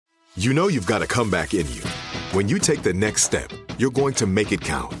You know you've got a comeback in you. When you take the next step, you're going to make it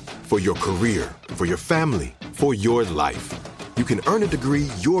count. For your career, for your family, for your life. You can earn a degree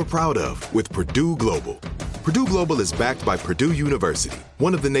you're proud of with Purdue Global. Purdue Global is backed by Purdue University,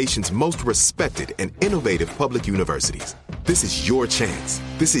 one of the nation's most respected and innovative public universities. This is your chance.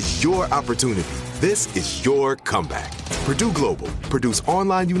 This is your opportunity. This is your comeback. Purdue Global, Purdue's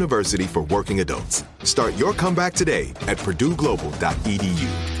online university for working adults. Start your comeback today at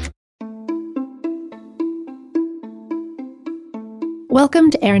purdueglobal.edu.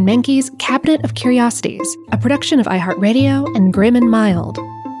 Welcome to Aaron Mahnke's Cabinet of Curiosities, a production of iHeartRadio and Grim and Mild.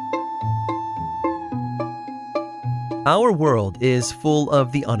 Our world is full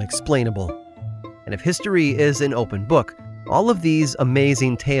of the unexplainable. And if history is an open book, all of these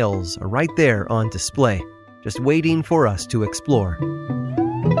amazing tales are right there on display, just waiting for us to explore.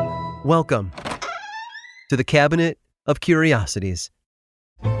 Welcome to the Cabinet of Curiosities.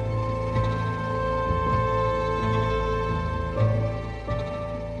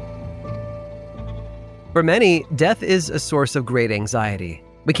 For many, death is a source of great anxiety.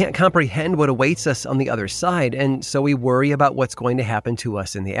 We can't comprehend what awaits us on the other side, and so we worry about what's going to happen to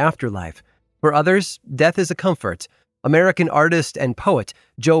us in the afterlife. For others, death is a comfort. American artist and poet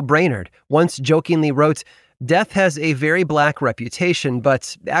Joe Brainerd once jokingly wrote, "Death has a very black reputation,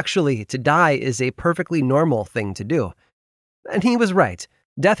 but actually to die is a perfectly normal thing to do." And he was right.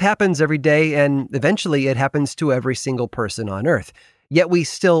 Death happens every day, and eventually it happens to every single person on Earth. Yet we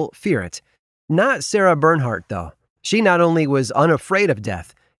still fear it. Not Sarah Bernhardt, though. She not only was unafraid of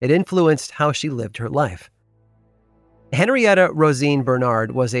death, it influenced how she lived her life. Henrietta Rosine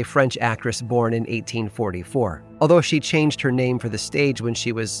Bernard was a French actress born in 1844, although she changed her name for the stage when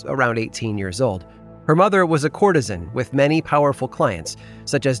she was around 18 years old. Her mother was a courtesan with many powerful clients,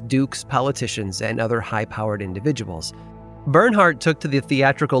 such as dukes, politicians, and other high-powered individuals. Bernhardt took to the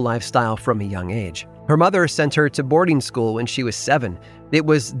theatrical lifestyle from a young age. Her mother sent her to boarding school when she was 7. It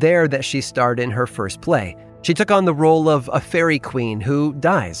was there that she starred in her first play. She took on the role of a fairy queen who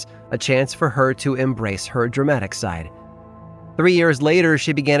dies, a chance for her to embrace her dramatic side. 3 years later,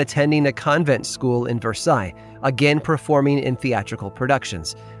 she began attending a convent school in Versailles, again performing in theatrical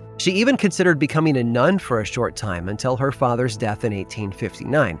productions. She even considered becoming a nun for a short time until her father's death in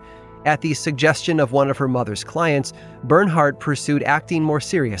 1859. At the suggestion of one of her mother's clients, Bernhardt pursued acting more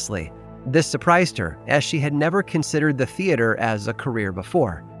seriously. This surprised her, as she had never considered the theater as a career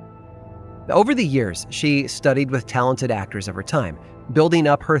before. Over the years, she studied with talented actors of her time, building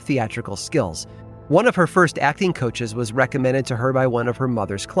up her theatrical skills. One of her first acting coaches was recommended to her by one of her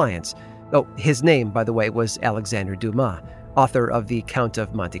mother's clients. Oh, his name, by the way, was Alexandre Dumas, author of The Count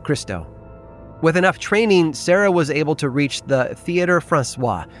of Monte Cristo. With enough training, Sarah was able to reach the Théâtre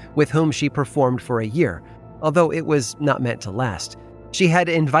Français, with whom she performed for a year, although it was not meant to last. She had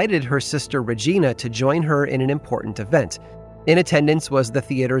invited her sister Regina to join her in an important event. In attendance was the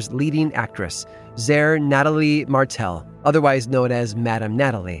theater's leading actress, Zère Nathalie Martel, otherwise known as Madame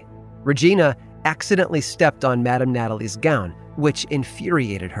Natalie. Regina accidentally stepped on Madame Natalie's gown, which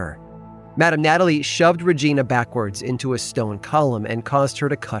infuriated her. Madame Natalie shoved Regina backwards into a stone column and caused her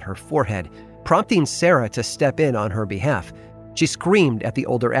to cut her forehead, prompting Sarah to step in on her behalf. She screamed at the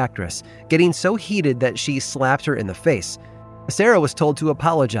older actress, getting so heated that she slapped her in the face. Sarah was told to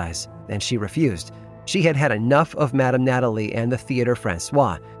apologize, and she refused. She had had enough of Madame Natalie and the Théâtre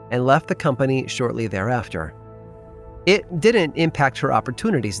Français and left the company shortly thereafter. It didn't impact her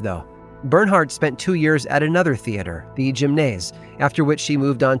opportunities, though. Bernhardt spent 2 years at another theater, the Gymnase, after which she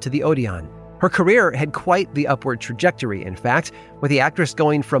moved on to the Odeon. Her career had quite the upward trajectory, in fact, with the actress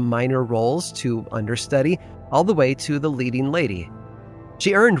going from minor roles to understudy all the way to the leading lady.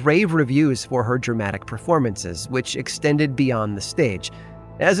 She earned rave reviews for her dramatic performances, which extended beyond the stage.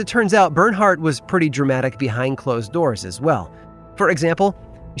 As it turns out, Bernhardt was pretty dramatic behind closed doors as well. For example,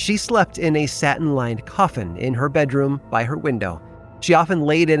 she slept in a satin-lined coffin in her bedroom by her window. She often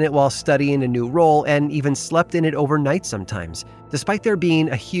laid in it while studying a new role and even slept in it overnight sometimes, despite there being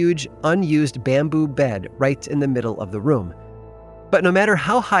a huge, unused bamboo bed right in the middle of the room. But no matter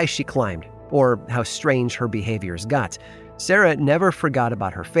how high she climbed, or how strange her behaviors got, Sarah never forgot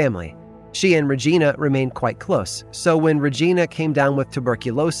about her family. She and Regina remained quite close, so when Regina came down with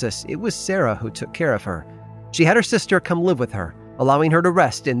tuberculosis, it was Sarah who took care of her. She had her sister come live with her, allowing her to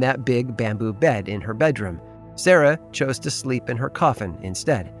rest in that big bamboo bed in her bedroom. Sarah chose to sleep in her coffin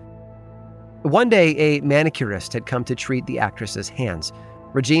instead. One day, a manicurist had come to treat the actress's hands.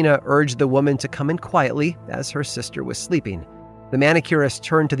 Regina urged the woman to come in quietly as her sister was sleeping. The manicurist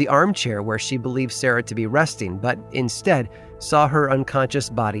turned to the armchair where she believed Sarah to be resting, but instead saw her unconscious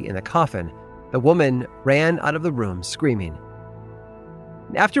body in the coffin. The woman ran out of the room screaming.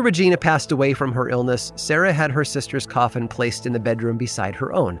 After Regina passed away from her illness, Sarah had her sister's coffin placed in the bedroom beside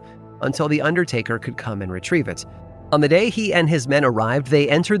her own until the undertaker could come and retrieve it. On the day he and his men arrived, they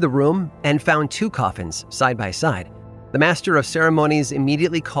entered the room and found two coffins side by side. The master of ceremonies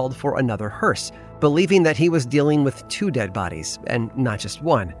immediately called for another hearse, believing that he was dealing with two dead bodies and not just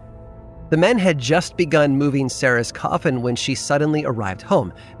one. The men had just begun moving Sarah's coffin when she suddenly arrived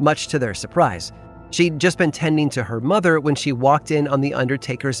home, much to their surprise. She'd just been tending to her mother when she walked in on the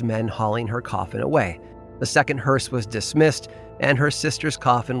undertaker's men hauling her coffin away. The second hearse was dismissed, and her sister's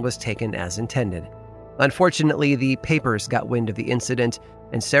coffin was taken as intended. Unfortunately, the papers got wind of the incident,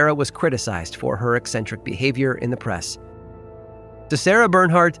 and Sarah was criticized for her eccentric behavior in the press. To Sarah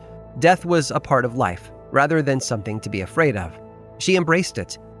Bernhardt, death was a part of life, rather than something to be afraid of. She embraced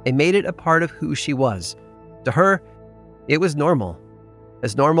it and made it a part of who she was. To her, it was normal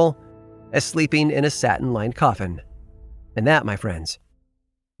as sleeping in a satin-lined coffin. And that, my friends,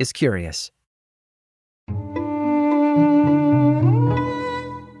 is curious.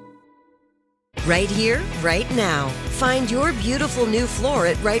 Right here, right now. Find your beautiful new floor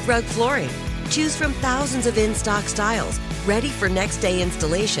at Right Rug Flooring. Choose from thousands of in-stock styles, ready for next day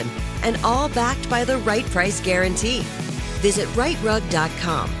installation, and all backed by the right price guarantee. Visit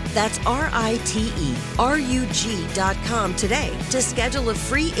rightrug.com. That's RITERUG.com today to schedule a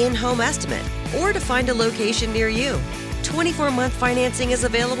free in-home estimate or to find a location near you. 24-month financing is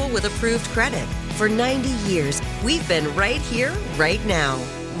available with approved credit. For 90 years, we've been right here, right now.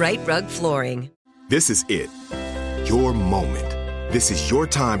 Right Rug Flooring. This is it. Your moment. This is your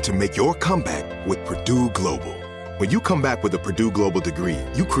time to make your comeback with Purdue Global. When you come back with a Purdue Global degree,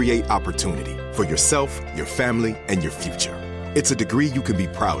 you create opportunity for yourself, your family, and your future. It's a degree you can be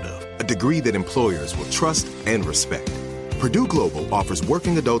proud of, a degree that employers will trust and respect. Purdue Global offers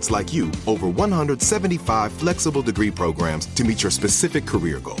working adults like you over 175 flexible degree programs to meet your specific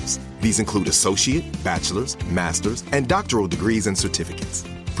career goals. These include associate, bachelor's, master's, and doctoral degrees and certificates.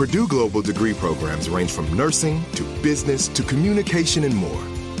 Purdue Global degree programs range from nursing to business to communication and more.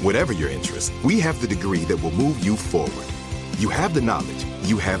 Whatever your interest, we have the degree that will move you forward. You have the knowledge,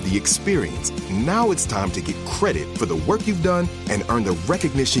 you have the experience. Now it's time to get credit for the work you've done and earn the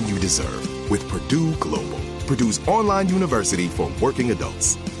recognition you deserve with Purdue Global, Purdue's online university for working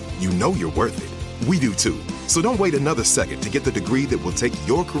adults. You know you're worth it. We do too. So don't wait another second to get the degree that will take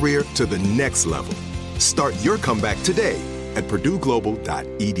your career to the next level. Start your comeback today at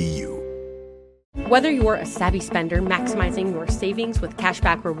purdueglobal.edu. Whether you're a savvy spender maximizing your savings with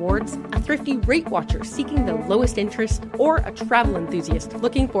cashback rewards, a thrifty rate watcher seeking the lowest interest, or a travel enthusiast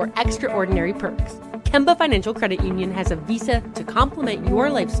looking for extraordinary perks, Kemba Financial Credit Union has a visa to complement your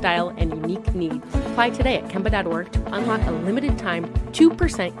lifestyle and unique needs. Apply today at Kemba.org to unlock a limited time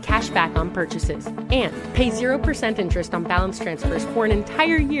 2% cash back on purchases and pay 0% interest on balance transfers for an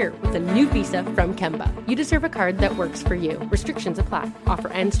entire year with a new visa from Kemba. You deserve a card that works for you. Restrictions apply. Offer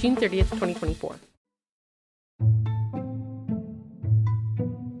ends June 30th, 2024.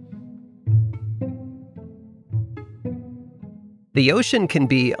 The ocean can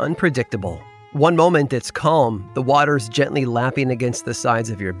be unpredictable. One moment it's calm, the water's gently lapping against the sides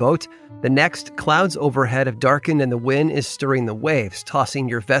of your boat. The next, clouds overhead have darkened and the wind is stirring the waves, tossing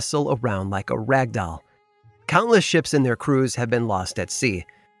your vessel around like a rag doll. Countless ships and their crews have been lost at sea.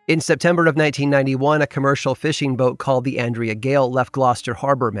 In September of 1991, a commercial fishing boat called the Andrea Gale left Gloucester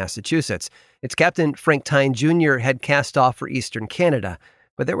Harbor, Massachusetts. Its captain, Frank Tyne Jr., had cast off for eastern Canada,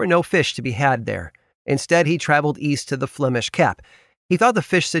 but there were no fish to be had there. Instead, he traveled east to the Flemish Cap. He thought the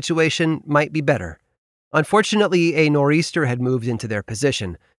fish situation might be better. Unfortunately, a nor'easter had moved into their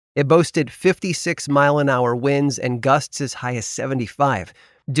position. It boasted 56-mile-an-hour winds and gusts as high as 75.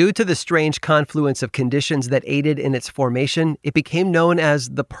 Due to the strange confluence of conditions that aided in its formation, it became known as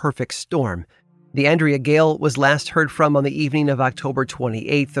the perfect storm. The Andrea Gale was last heard from on the evening of October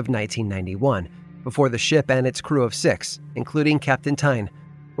 28th of 1991, before the ship and its crew of 6, including Captain Tyne,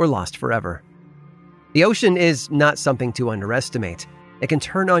 were lost forever. The ocean is not something to underestimate. It can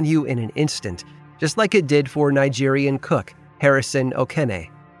turn on you in an instant, just like it did for Nigerian cook Harrison Okene.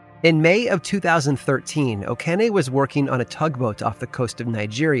 In May of 2013, Okene was working on a tugboat off the coast of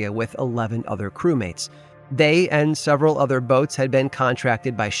Nigeria with 11 other crewmates. They and several other boats had been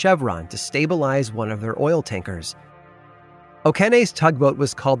contracted by Chevron to stabilize one of their oil tankers. Okene's tugboat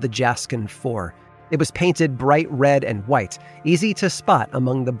was called the Jaskin 4. It was painted bright red and white, easy to spot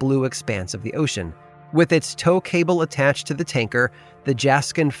among the blue expanse of the ocean. With its tow cable attached to the tanker, the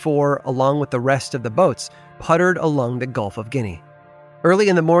Jaskin 4, along with the rest of the boats, puttered along the Gulf of Guinea. Early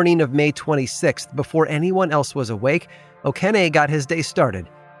in the morning of May 26th, before anyone else was awake, Okene got his day started.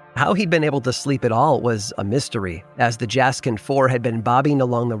 How he'd been able to sleep at all was a mystery, as the Jaskin 4 had been bobbing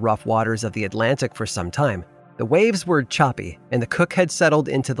along the rough waters of the Atlantic for some time. The waves were choppy, and the cook had settled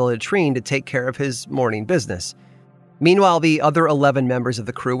into the latrine to take care of his morning business. Meanwhile, the other 11 members of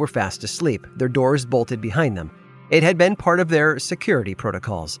the crew were fast asleep, their doors bolted behind them. It had been part of their security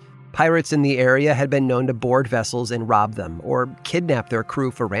protocols. Pirates in the area had been known to board vessels and rob them, or kidnap their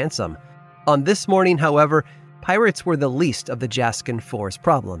crew for ransom. On this morning, however, pirates were the least of the Jaskin 4's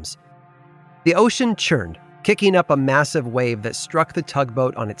problems. The ocean churned, kicking up a massive wave that struck the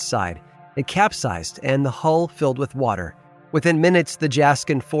tugboat on its side. It capsized, and the hull filled with water. Within minutes, the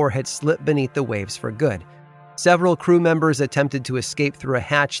Jaskin 4 had slipped beneath the waves for good. Several crew members attempted to escape through a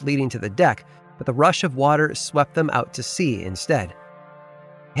hatch leading to the deck, but the rush of water swept them out to sea instead.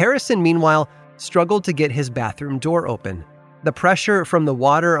 Harrison, meanwhile, struggled to get his bathroom door open. The pressure from the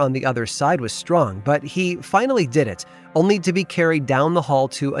water on the other side was strong, but he finally did it, only to be carried down the hall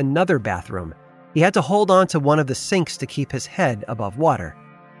to another bathroom. He had to hold on to one of the sinks to keep his head above water.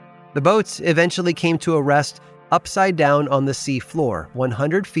 The boat eventually came to a rest upside down on the sea floor,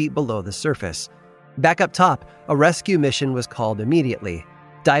 100 feet below the surface. Back up top, a rescue mission was called immediately.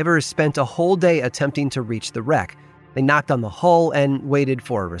 Divers spent a whole day attempting to reach the wreck. They knocked on the hull and waited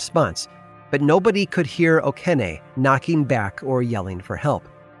for a response. But nobody could hear Okene knocking back or yelling for help.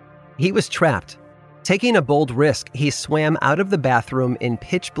 He was trapped. Taking a bold risk, he swam out of the bathroom in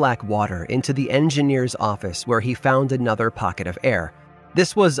pitch-black water into the engineer's office, where he found another pocket of air.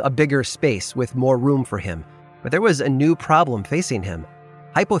 This was a bigger space with more room for him, but there was a new problem facing him: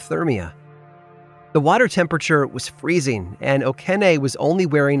 hypothermia. The water temperature was freezing, and Okene was only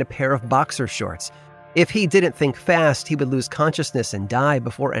wearing a pair of boxer shorts. If he didn't think fast, he would lose consciousness and die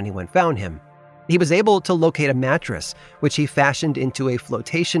before anyone found him. He was able to locate a mattress, which he fashioned into a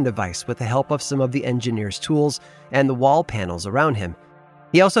flotation device with the help of some of the engineer's tools and the wall panels around him.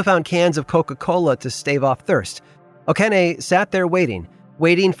 He also found cans of Coca-Cola to stave off thirst. Okene sat there waiting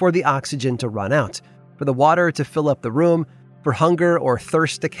for the oxygen to run out, for the water to fill up the room, for hunger or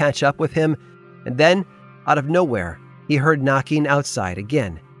thirst to catch up with him. And then, out of nowhere, he heard knocking outside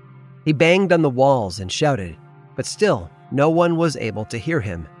again. He banged on the walls and shouted, but still, no one was able to hear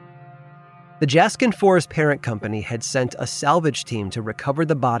him. The Jaskin 4's parent company had sent a salvage team to recover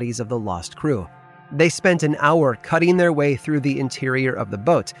the bodies of the lost crew. They spent an hour cutting their way through the interior of the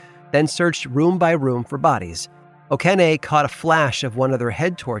boat, then searched room by room for bodies. Okene caught a flash of one of their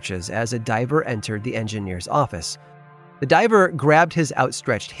head torches as a diver entered the engineer's office. The diver grabbed his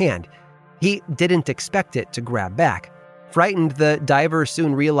outstretched hand. He didn't expect it to grab back. Frightened, the diver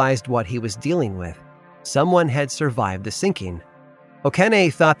soon realized what he was dealing with. Someone had survived the sinking.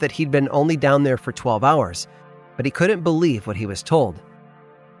 Okene thought that he'd been only down there for 12 hours, but he couldn't believe what he was told.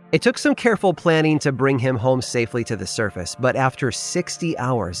 It took some careful planning to bring him home safely to the surface, but after 60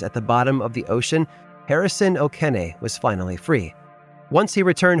 hours at the bottom of the ocean, Harrison Okene was finally free. Once he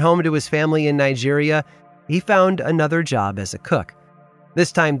returned home to his family in Nigeria, he found another job as a cook.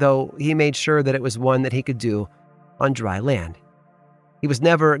 This time, though, he made sure that it was one that he could do on dry land. He was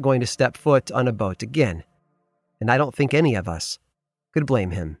never going to step foot on a boat again, and I don't think any of us could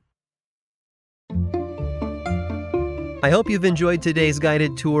blame him. I hope you've enjoyed today's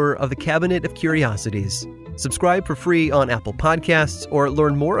guided tour of the Cabinet of Curiosities. Subscribe for free on Apple Podcasts or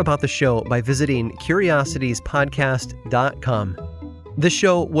learn more about the show by visiting curiositiespodcast.com. This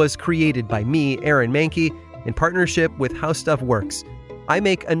show was created by me, Aaron Mahnke, in partnership with How Stuff Works. I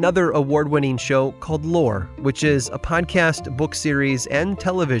make another award-winning show called Lore, which is a podcast, book series, and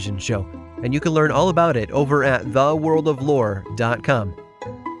television show, and you can learn all about it over at theworldoflore.com.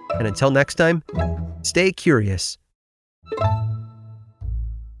 And until next time, stay curious.